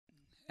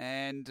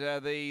And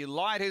the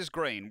light is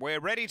green. We're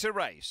ready to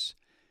race.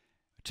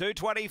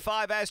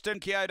 225 Aston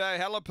Kyoto,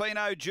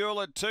 Jalapeno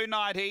Jewel at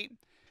 290.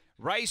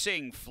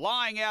 Racing,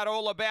 flying out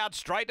all about,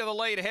 straight to the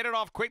lead, headed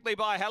off quickly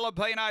by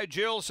Jalapeno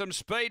Jewel. Some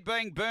speed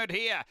being burnt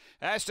here.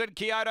 Aston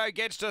Kyoto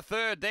gets to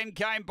third, then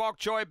came Bok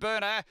Choy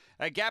Burner.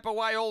 A gap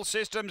away, all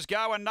systems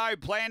go, and no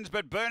plans,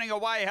 but burning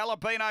away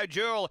Jalapeno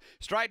Jewel.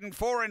 Straight and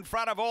four in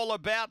front of all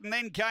about, and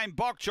then came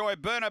Bok Choy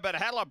Burner, but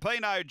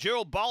Jalapeno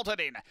Jewel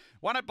bolted in.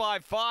 Won it by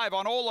 5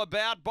 on all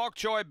about, Bok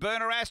Choy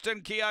Burner,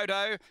 Aston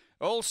Kyoto.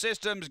 All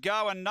systems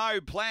go and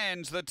no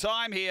plans. The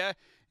time here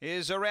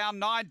is around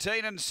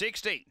 19 and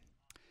 60.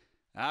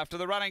 After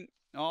the running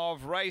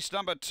of race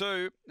number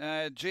 2,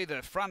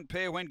 the front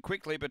pair went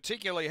quickly,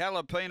 particularly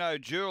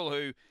Jalapeno Jewel,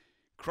 who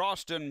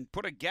crossed and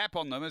put a gap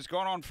on them, has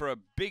gone on for a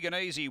big and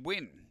easy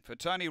win for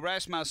Tony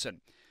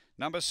Rasmussen.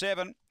 Number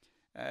 7,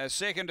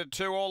 second to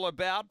 2 all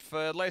about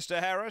for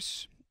Lester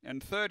Harris,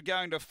 and third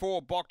going to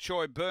 4 Bok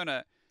Choy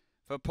Burner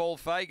for Paul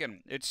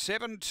Fagan. It's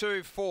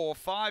 7-2-4,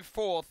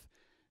 5-4th,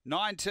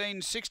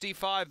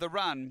 1965 the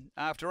run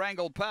after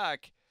Angle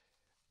Park,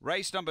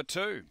 race number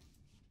 2.